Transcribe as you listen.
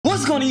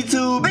What's going on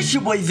YouTube? It's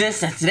your boy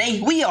Vince, and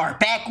today we are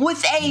back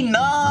with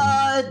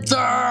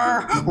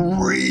another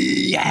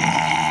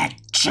reaction.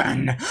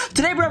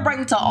 Today we're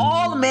bringing to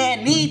all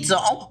man needs to,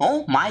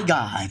 oh my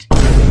god.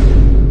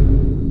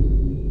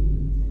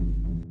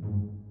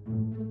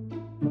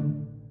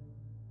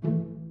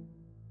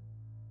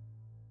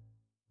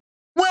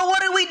 Well,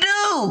 what did we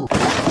do?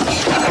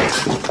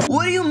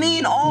 What do you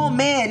mean all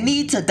men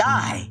need to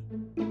die?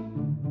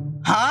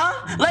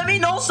 Huh? Let me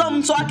know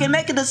something so I can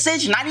make a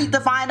decision. I need to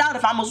find out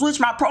if I'm gonna switch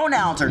my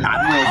pronouns or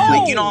not real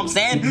quick, you know what I'm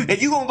saying?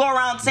 If you gonna go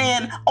around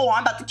saying, oh,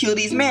 I'm about to kill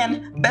these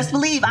men, best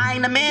believe I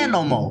ain't a man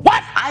no more.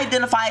 What? I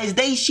identify as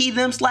they, she,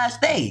 them,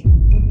 / they.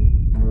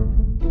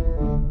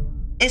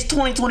 It's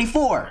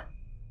 2024.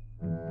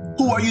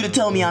 Who are you to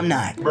tell me I'm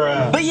not?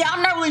 Bruh. But yeah,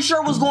 I'm not really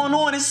sure what's going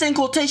on. It's in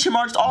quotation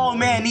marks, all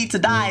men need to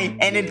die.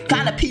 And it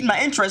kind of piqued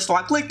my interest, so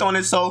I clicked on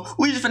it. So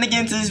we just finna get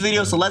into this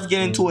video, so let's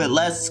get into it.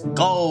 Let's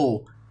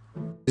go.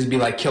 Just be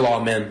like, kill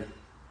all men.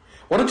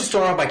 Why don't you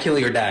start off by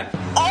killing your dad?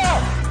 Oh!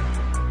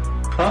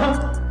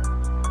 Huh?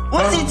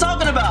 What's he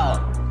talking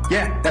about?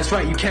 Yeah, that's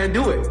right. You can't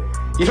do it.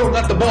 You don't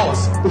got the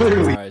balls,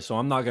 literally. Alright, so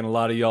I'm not gonna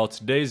lie to y'all.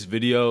 Today's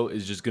video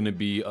is just gonna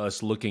be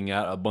us looking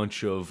at a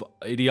bunch of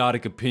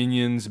idiotic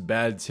opinions,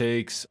 bad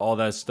takes, all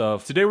that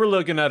stuff. Today we're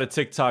looking at a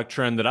TikTok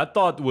trend that I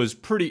thought was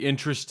pretty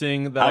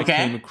interesting that I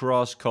came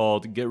across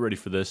called, get ready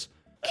for this,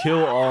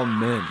 kill all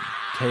men.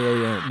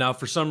 K-A-N. Now,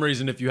 for some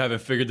reason, if you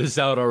haven't figured this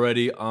out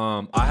already,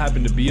 I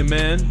happen to be a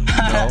man.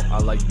 You know, I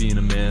like being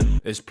a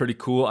man. It's pretty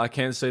cool. I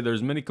can't say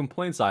there's many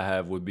complaints I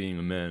have with being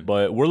a man.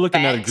 But we're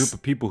looking at a group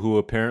of people who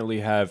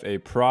apparently have a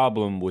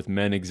problem with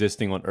men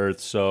existing on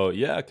Earth. So,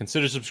 yeah,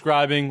 consider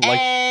subscribing.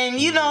 And,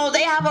 you know,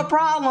 they have a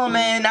problem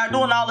and are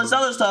doing all this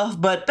other stuff.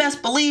 But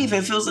best believe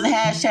if it was a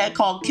hashtag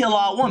called kill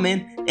all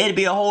women, it'd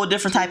be a whole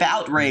different type of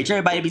outrage.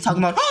 Everybody'd be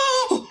talking about,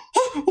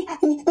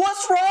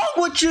 what's wrong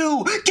with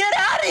you? Get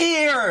out of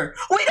here!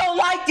 We don't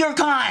like your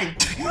kind!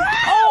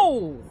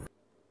 Oh!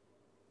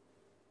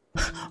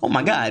 Oh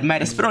my god,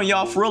 might have spit on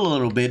y'all for real a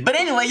little bit. But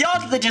anyway, y'all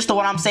get the gist of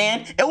what I'm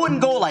saying. It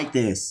wouldn't go like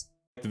this.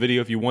 The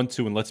video if you want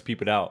to, and let's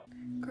peep it out.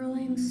 Girl, I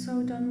am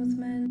so done with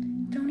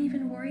men. Don't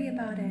even worry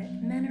about it.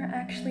 Men are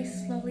actually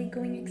slowly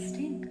going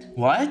extinct.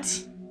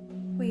 What?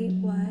 Wait,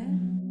 what?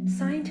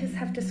 Scientists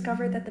have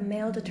discovered that the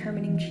male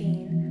determining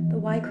gene, the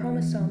Y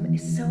chromosome,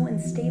 is so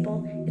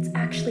unstable, it's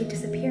actually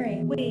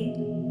disappearing. Wait,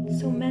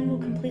 so men will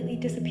completely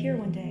disappear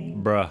one day?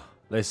 Bruh,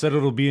 they said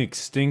it'll be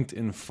extinct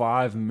in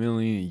 5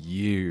 million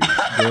years.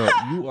 Girl,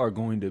 you are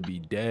going to be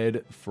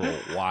dead for a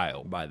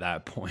while by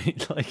that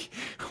point. Like,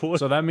 what?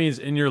 So that means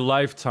in your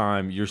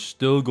lifetime, you're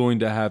still going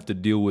to have to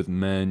deal with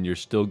men. You're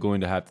still going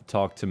to have to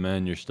talk to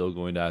men. You're still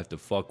going to have to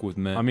fuck with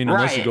men. I mean,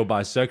 unless you go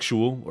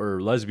bisexual or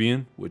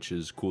lesbian, which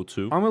is cool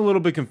too. I'm a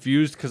little bit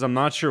confused because I'm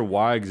not sure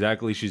why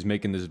exactly she's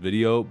making this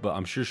video, but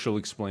I'm sure she'll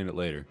explain it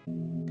later.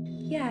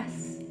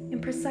 Yes. In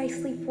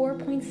precisely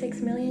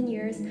 4.6 million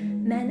years,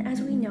 men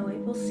as we know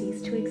it will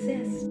cease to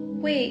exist.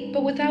 Wait,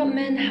 but without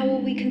men, how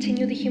will we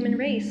continue the human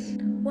race?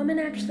 Women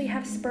actually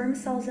have sperm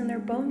cells in their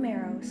bone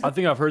marrows. I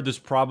think I've heard this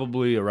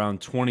probably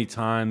around 20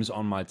 times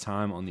on my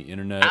time on the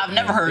internet. I've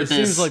never heard this. It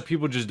seems like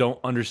people just don't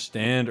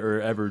understand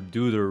or ever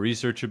do their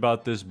research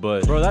about this,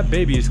 but bro, that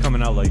baby is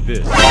coming out like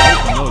this.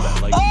 I know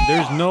that. Like,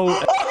 there's no...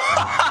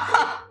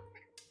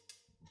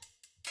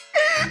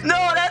 No,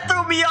 that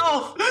threw me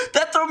off.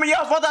 That threw me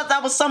off. I thought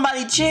that was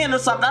somebody's chin or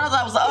something. I thought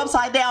that was an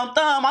upside down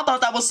thumb. I thought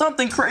that was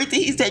something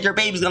crazy. He said your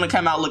baby's gonna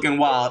come out looking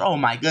wild. Oh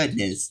my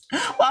goodness.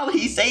 Why would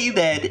he say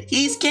that?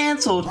 He's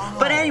canceled.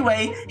 But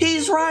anyway,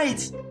 he's right.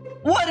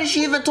 What is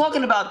she even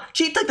talking about?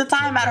 She took the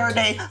time out of her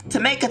day to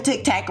make a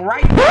TikTok,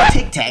 write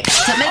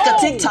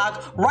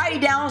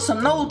down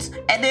some notes,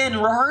 and then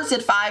rehearse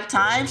it 5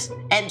 times,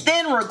 and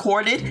then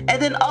record it,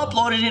 and then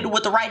uploaded it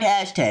with the right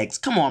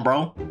hashtags. Come on,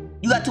 bro.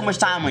 You got too much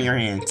time on your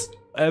hands.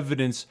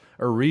 Evidence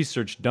or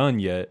research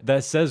done yet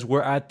that says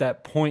we're at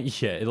that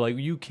point yet. Like,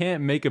 you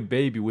can't make a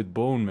baby with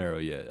bone marrow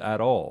yet at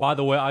all. By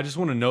the way, I just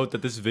want to note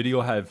that this video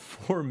had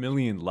 4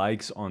 million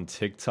likes on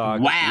TikTok.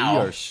 Wow. We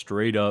are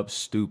straight up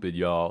stupid,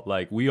 y'all.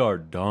 Like, we are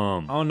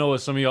dumb. I don't know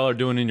what some of y'all are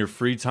doing in your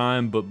free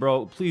time, but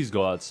bro, please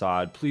go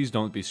outside. Please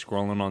don't be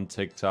scrolling on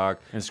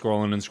TikTok and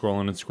scrolling and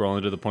scrolling and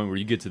scrolling to the point where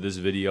you get to this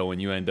video and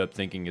you end up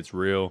thinking it's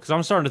real. Because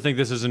I'm starting to think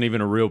this isn't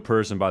even a real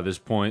person by this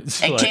point.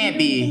 It can't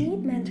be. We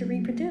need men to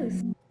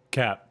reproduce.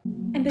 Cap.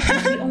 And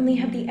because we only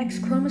have the X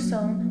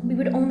chromosome, we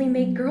would only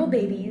make girl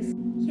babies.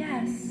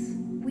 Yes,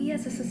 we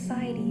as a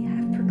society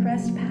have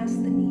progressed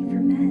past the need for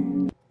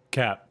men.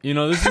 Cap. You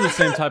know, this is the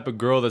same type of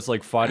girl that's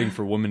like fighting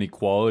for women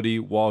equality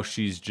while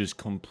she's just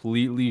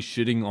completely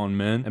shitting on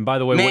men. And by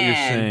the way, what you're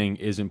saying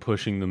isn't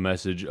pushing the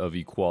message of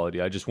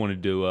equality. I just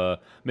wanted to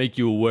make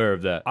you aware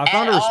of that. I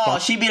found a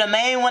response. She be the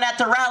main one at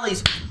the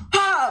rallies.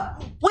 Ha!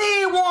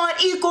 We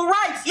want equal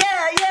rights.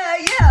 Yeah, yeah,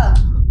 yeah.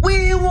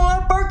 We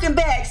want Birkin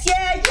bags.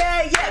 Yeah,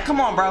 yeah, yeah.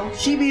 Come on, bro.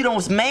 She be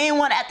the main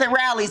one at the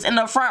rallies in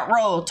the front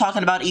row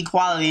talking about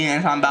equality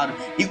and talking about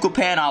equal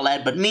pay and all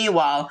that. But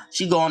meanwhile,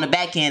 she go on the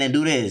back end and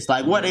do this.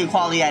 Like, what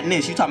equality at in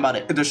this? You talking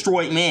about a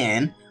destroyed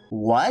man.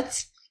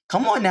 What?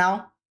 Come on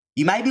now.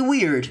 You might be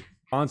weird,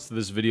 response to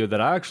this video that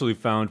I actually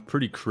found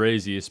pretty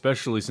crazy,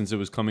 especially since it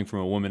was coming from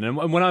a woman. And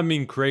when I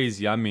mean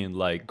crazy, I mean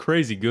like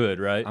crazy good,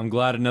 right? I'm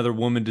glad another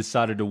woman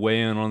decided to weigh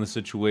in on the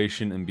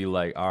situation and be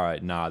like, all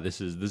right, nah, this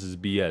is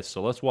BS.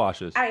 So let's watch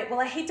this. All right,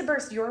 well, I hate to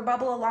burst your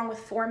bubble along with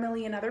 4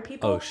 million other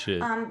people. Oh shit.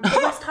 But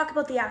let's talk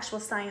about the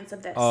actual science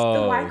of this.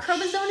 The Y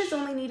chromosome is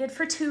only needed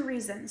for 2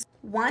 reasons.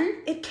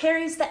 1, it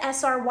carries the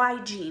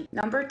SRY gene.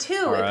 Number 2, it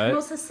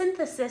promotes the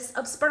synthesis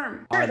of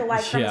sperm. The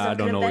Y chromosome I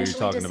don't know what you're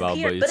talking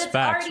about, but it's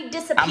facts. Already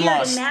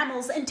disappeared in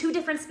mammals and 2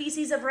 different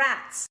species of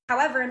rats.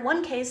 However, in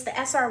one case, the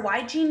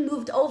SRY gene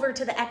moved over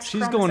to the X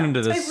chromosome. She's going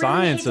into the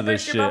science of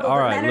this shit. All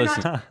right,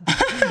 listen.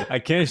 I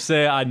can't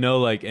say I know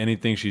like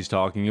anything she's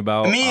talking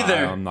about. Me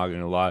either. I'm not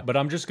gonna lie, but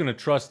I'm just gonna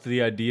trust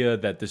the idea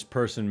that this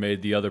person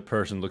made the other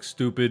person look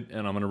stupid,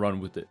 and I'm gonna run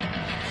with it.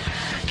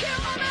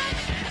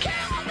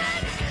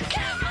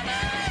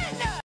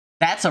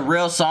 That's a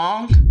real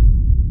song?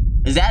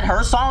 Is that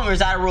her song or is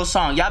that a real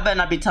song? Y'all better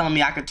not be telling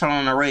me I could turn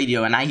on the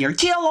radio and I hear,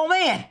 kill a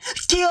man,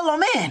 kill a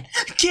man,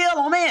 kill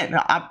a man.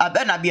 I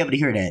better not be able to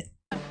hear that.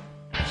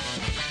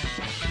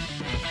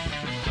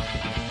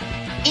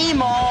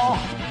 Emo.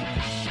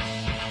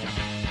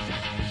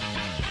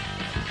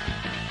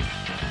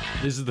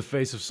 This is the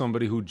face of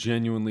somebody who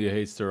genuinely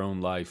hates their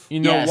own life. You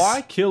know,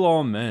 why kill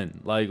all men?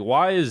 Like,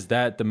 why is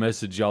that the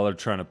message y'all are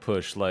trying to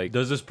push? Like,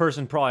 does this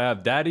person probably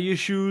have daddy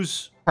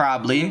issues?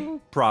 Probably.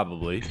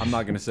 Probably. I'm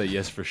not gonna say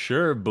yes for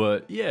sure,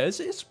 but yeah,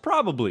 it's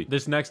probably.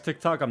 This next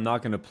TikTok I'm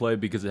not gonna play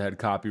because it had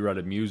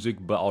copyrighted music,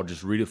 but I'll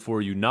just read it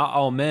for you. Not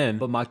all men,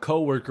 but my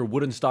coworker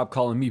wouldn't stop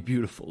calling me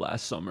beautiful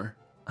last summer.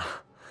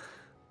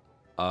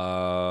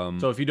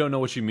 So if you don't know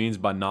what she means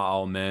by not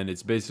all men,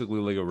 it's basically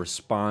like a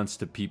response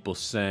to people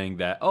saying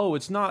that, oh,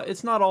 it's not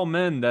all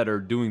men that are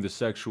doing the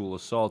sexual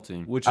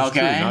assaulting, which is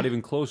true. Not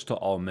even close to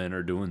all men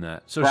are doing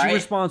that. So she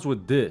responds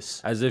with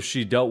this, as if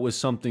she dealt with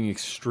something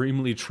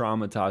extremely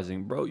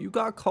traumatizing. Bro, you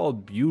got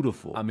called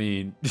beautiful. I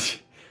mean,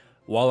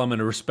 while I'm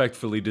gonna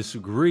respectfully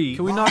disagree,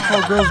 can we not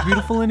call girls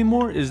beautiful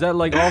anymore? Is that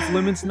like off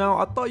limits now?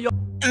 I thought y'all...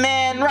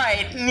 Man,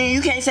 right.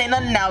 You can't say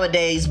nothing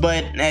nowadays,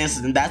 but that's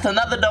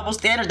another double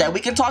standard that we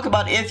can talk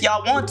about if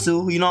y'all want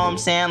to. You know what I'm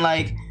saying?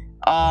 Like,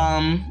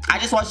 I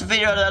just watched a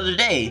video the other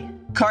day.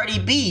 Cardi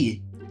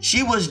B,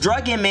 she was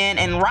drugging men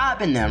and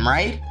robbing them,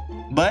 right?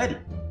 But,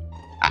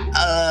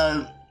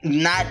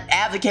 not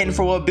advocating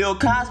for what Bill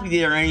Cosby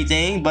did or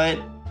anything, but,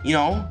 you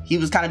know, he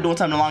was kind of doing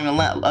something along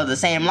the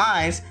same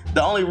lines.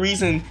 The only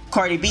reason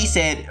Cardi B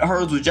said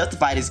hers was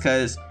justified is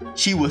because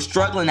she was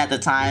struggling at the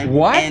time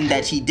and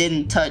that she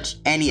didn't touch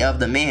any of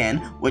the men,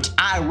 which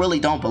I really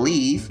don't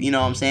believe. You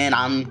know what I'm saying?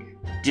 I'm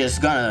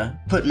just gonna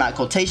put my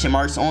quotation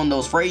marks on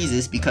those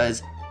phrases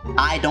because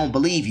I don't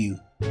believe you.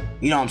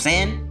 You know what I'm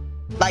saying?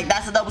 Like,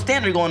 that's a double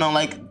standard going on.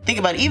 Like, think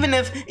about it. Even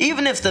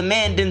if the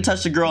man didn't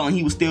touch the girl and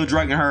he was still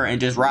drugging her and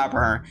just robbing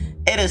her,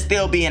 it'd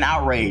still be an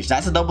outrage.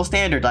 That's a double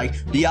standard. Like,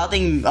 do y'all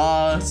think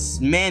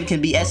men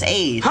can be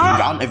SA'd?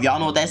 If y'all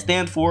know what that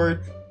stands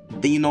for,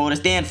 then you know what it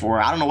stands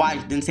for. I don't know why I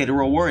didn't say the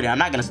real word. I'm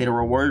not gonna say the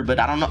real word, but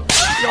I don't know.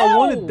 Y'all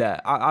wanted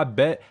that. I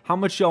bet. How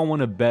much y'all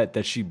want to bet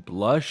that she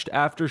blushed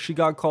after she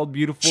got called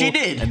beautiful? She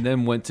did. And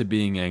then went to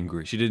being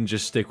angry. She didn't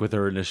just stick with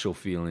her initial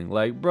feeling.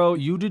 Like, bro,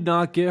 you did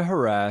not get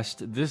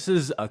harassed. This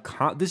is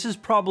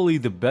probably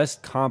the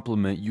best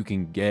compliment you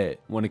can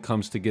get when it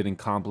comes to getting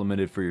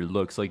complimented for your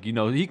looks. Like, you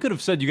know, he could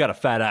have said you got a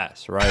fat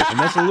ass, right? And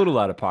that's a little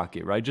out of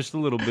pocket, right? Just a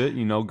little bit.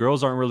 You know,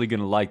 girls aren't really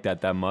gonna like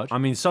that much. I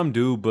mean, some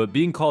do, but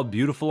being called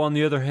beautiful on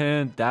the other hand,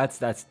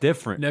 that's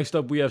different. Next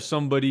up, we have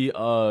somebody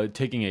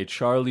taking a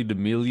Charlie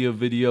D'Amelio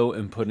video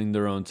and putting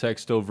their own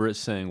text over it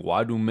saying,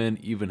 why do men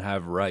even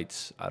have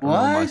rights? I don't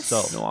know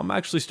myself. No, I'm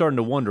actually starting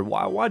to wonder,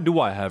 why do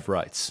I have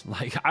rights?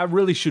 Like, I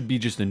really should be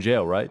just in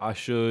jail, right? I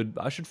should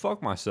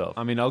fuck myself.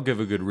 I mean, I'll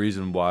give a good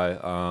reason why.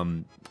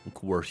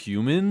 We're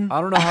human. I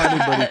don't know how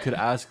anybody could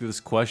ask this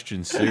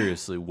question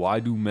seriously.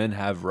 Why do men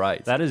have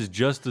rights? That is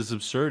just as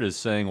absurd as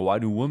saying, why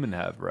do women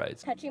have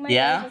rights? Touching my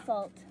door is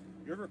assault.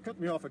 You ever cut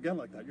me off again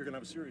like that, you're gonna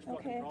have a serious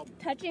fucking problem.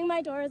 Touching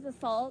my door is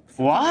assault.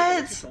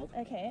 What?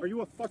 Okay. Are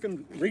you a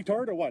fucking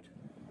retard or what?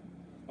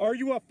 Are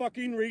you a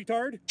fucking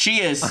retard?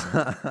 She is.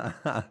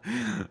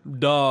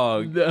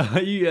 Dog.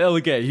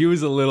 Okay, he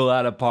was a little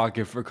out of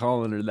pocket for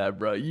calling her that,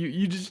 bro.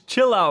 You just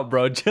chill out,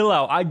 bro. Chill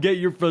out. I get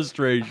your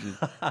frustration.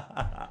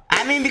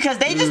 I mean, because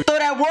they just throw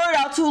that word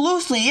out too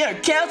loosely. Yeah,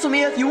 cancel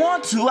me if you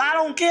want to. I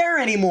don't care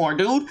anymore,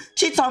 dude.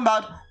 She talking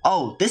about,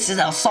 oh, this is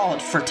assault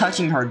for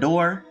touching her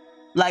door.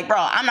 Like, bro,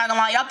 I'm not gonna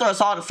lie, y'all throw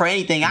assault for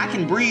anything. I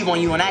can breathe on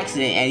you in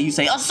accident and you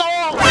say,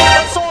 assault!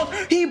 Assault!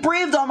 He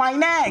breathed on my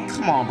neck!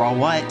 Come on, bro,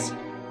 what?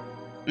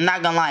 I'm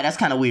not gonna lie, that's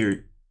kind of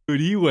weird.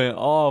 Dude, he went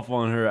off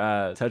on her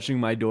ass. Touching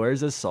my door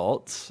is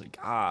assault.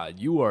 God,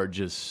 you are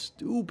just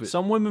stupid.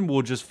 Some women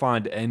will just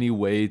find any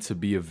way to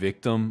be a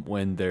victim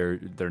when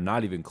they're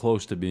not even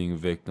close to being a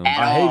victim.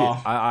 I hate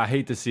it. I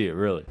hate to see it,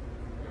 really.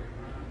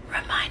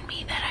 Remind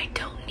me that I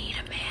don't need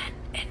a man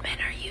and men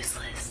are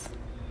useless.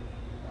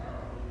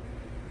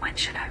 When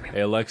should I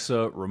Hey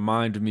Alexa,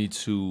 remind me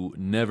to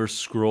never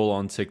scroll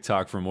on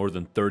TikTok for more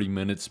than 30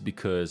 minutes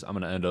because I'm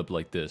gonna end up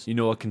like this. You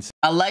know what can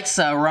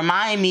Alexa,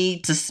 remind me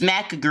to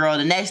smack a girl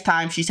the next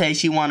time she says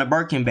she want a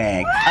Birkin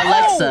bag.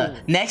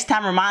 Alexa, next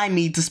time remind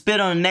me to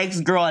spit on the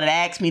next girl that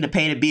asks me to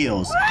pay the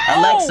bills.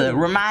 Alexa,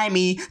 remind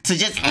me to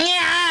just...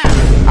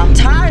 I'm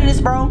tired of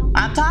this, bro.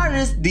 I'm tired of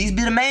this. These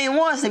be the main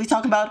ones that be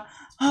talking about,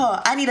 oh,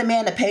 I need a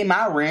man to pay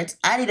my rent.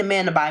 I need a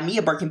man to buy me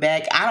a Birkin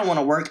bag. I don't want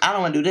to work. I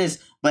don't want to do this.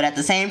 But at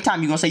the same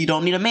time, you're going to say you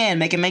don't need a man.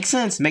 Make it make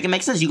sense. Make it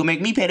make sense. You're going to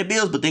make me pay the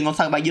bills, but then going to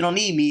talk about you don't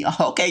need me.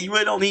 Okay, you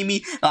really don't need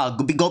me.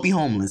 Go be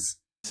homeless.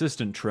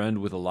 consistent trend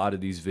with a lot of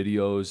these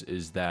videos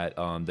is that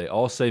they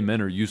all say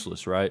men are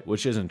useless, right?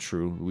 Which isn't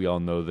true. We all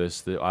know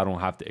this. I don't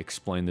have to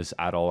explain this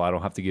at all. I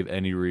don't have to give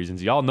any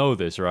reasons. Y'all know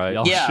this, right?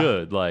 Y'all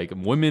should. Like,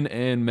 women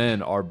and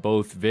men are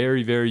both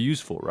very, very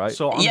useful, right?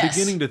 So I'm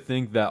beginning to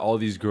think that all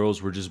these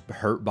girls were just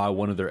hurt by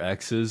one of their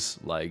exes,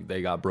 like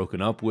they got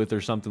broken up with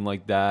or something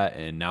like that,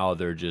 and now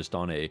they're just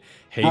on a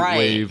hate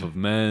wave of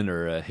men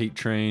or a hate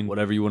train,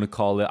 whatever you want to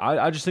call it.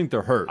 I just think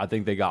they're hurt. I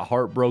think they got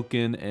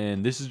heartbroken,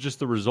 and this is just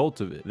the result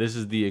of it. This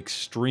is the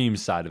extreme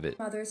side of it.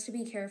 Mothers to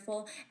be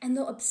careful, and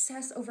they'll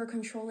obsess over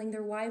controlling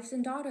their wives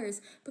and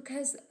daughters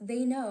because they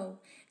know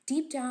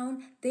deep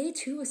down they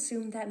too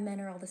assume that men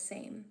are all the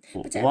same.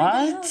 But to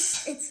everybody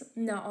else, it's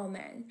not all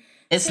men.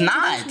 It's so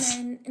not.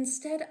 Men,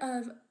 instead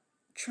of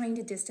trying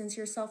to distance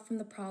yourself from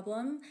the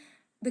problem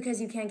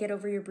because you can't get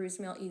over your bruised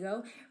male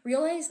ego,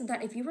 realize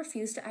that if you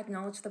refuse to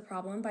acknowledge the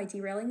problem by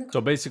derailing the... So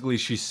basically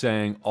she's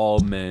saying all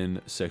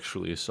men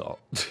sexually assault.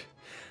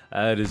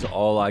 That is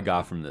all I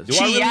got from this. Do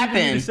I really even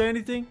need to say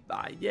anything?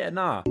 Yeah,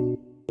 nah.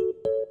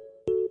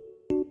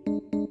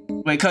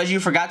 Wait, cause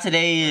you forgot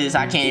today is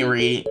I can't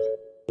read.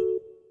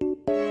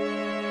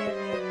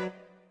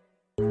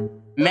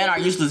 Men are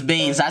useless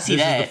beings. I see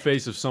that. This is the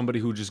face of somebody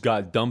who just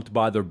got dumped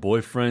by their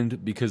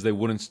boyfriend because they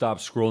wouldn't stop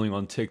scrolling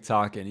on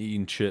TikTok and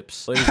eating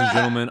chips. Ladies and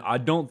gentlemen, I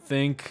don't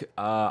think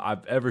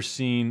I've ever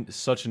seen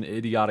such an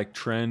idiotic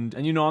trend.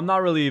 And you know, I'm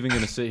not really even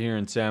going to sit here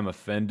and say I'm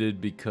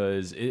offended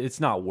because it's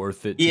not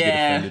worth it to get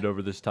offended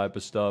over this type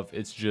of stuff.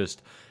 It's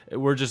just...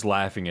 we're just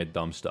laughing at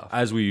dumb stuff,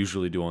 as we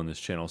usually do on this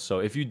channel. So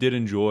if you did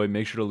enjoy,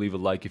 make sure to leave a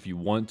like if you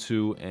want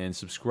to, and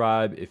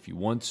subscribe if you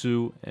want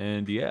to.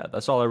 And yeah,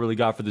 that's all I really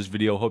got for this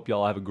video. Hope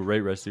y'all have a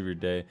great rest of your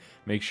day.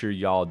 Make sure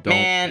y'all don't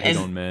hate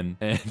on men.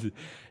 And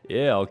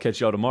yeah, I'll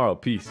catch y'all tomorrow.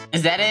 Peace.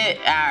 Is that it?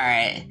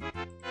 Alright.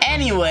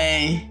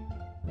 Anyway,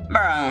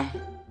 bro,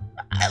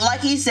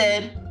 like he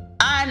said,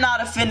 I'm not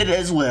offended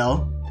as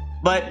well.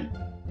 But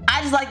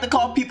I just like to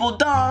call people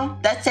dumb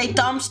that say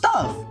dumb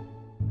stuff.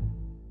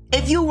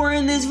 If you were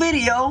in this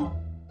video,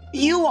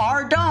 you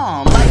are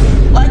dumb.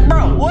 Like,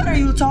 bro, what are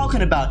you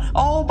talking about?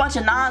 A whole bunch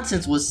of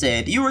nonsense was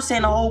said. You were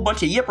saying a whole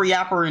bunch of yipper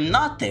yapper and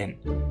nothing.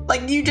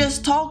 Like, you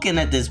just talking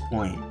at this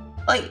point.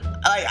 Like,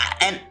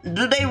 and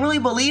do they really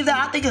believe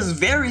that? I think it's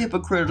very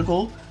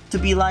hypocritical to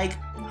be like,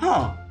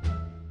 huh,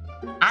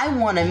 I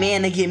want a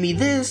man to give me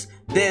this,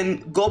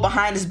 then go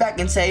behind his back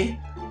and say,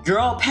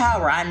 girl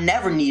power, I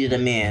never needed a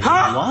man.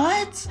 Huh?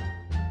 What?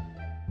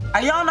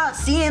 Are y'all not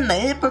seeing the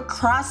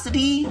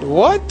hypocrisy?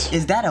 What?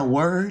 Is that a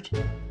word?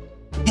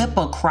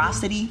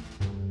 Hypocrisy?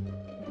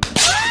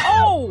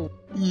 Oh!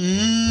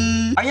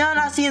 Are y'all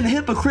not seeing the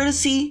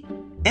hypocrisy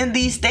in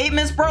these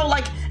statements, bro?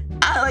 Like,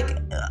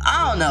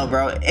 I don't know,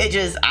 bro. It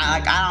just, I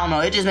don't know.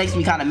 It just makes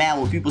me kind of mad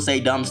when people say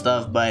dumb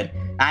stuff, but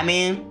I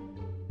mean,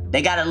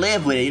 they gotta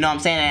live with it, you know what I'm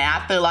saying? And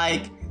I feel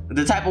like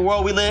the type of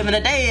world we live in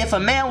today, if a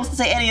man was to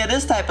say any of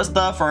this type of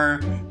stuff or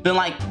been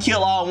like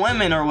kill all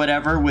women or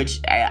whatever, which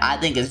I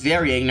think is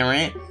very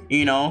ignorant,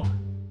 you know,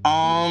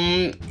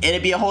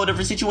 it'd be a whole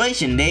different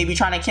situation. They'd be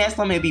trying to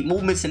cancel him. It'd be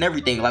movements and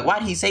everything. Like, why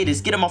did he say this?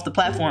 Get him off the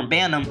platform,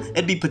 ban him.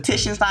 It'd be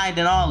petition signed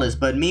and all this.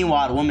 But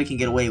meanwhile, the woman can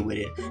get away with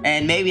it.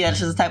 And maybe that's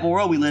just the type of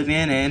world we live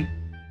in, and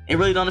it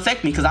really don't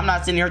affect me because I'm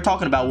not sitting here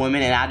talking about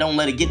women, and I don't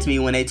let it get to me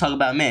when they talk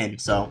about men.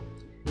 So,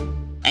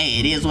 hey,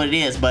 it is what it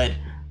is. But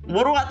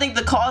what do I think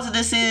the cause of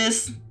this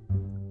is?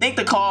 I think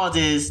the cause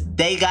is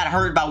they got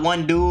hurt by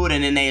one dude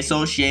and then they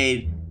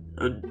associate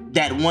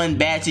that one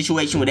bad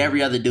situation with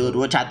every other dude,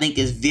 which I think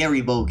is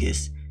very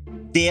bogus,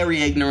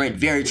 very ignorant,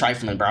 very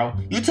trifling, bro.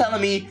 You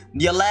telling me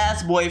your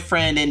last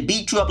boyfriend and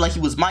beat you up like he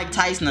was Mike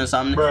Tyson or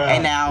something,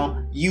 and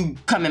now you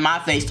come in my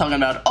face talking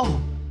about, oh,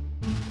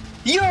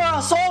 you're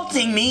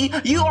assaulting me,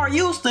 you are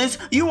useless,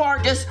 you are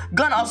just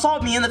gonna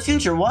assault me in the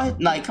future. What?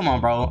 Like, come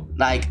on, bro.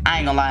 Like, I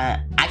ain't gonna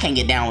lie, I can't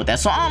get down with that.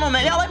 So I don't know,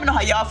 man. Y'all let me know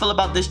how y'all feel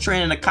about this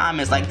trend in the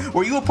comments. Like,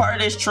 were you a part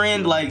of this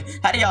trend? Like,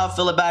 how do y'all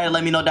feel about it?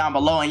 Let me know down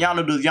below. And y'all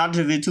know, if y'all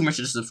enjoyed the video too much,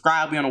 to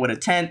subscribe. We on the way to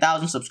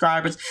 10,000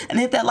 subscribers, and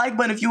hit that like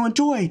button if you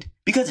enjoyed,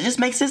 because it just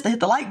makes sense to hit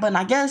the like button,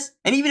 I guess.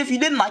 And even if you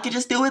didn't like it,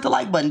 just still hit the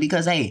like button,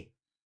 because hey,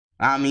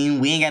 I mean,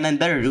 we ain't got nothing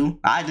better to do.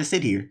 I just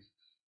sit here.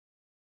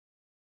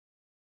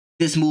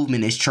 This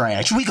movement is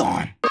trash. We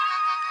gone.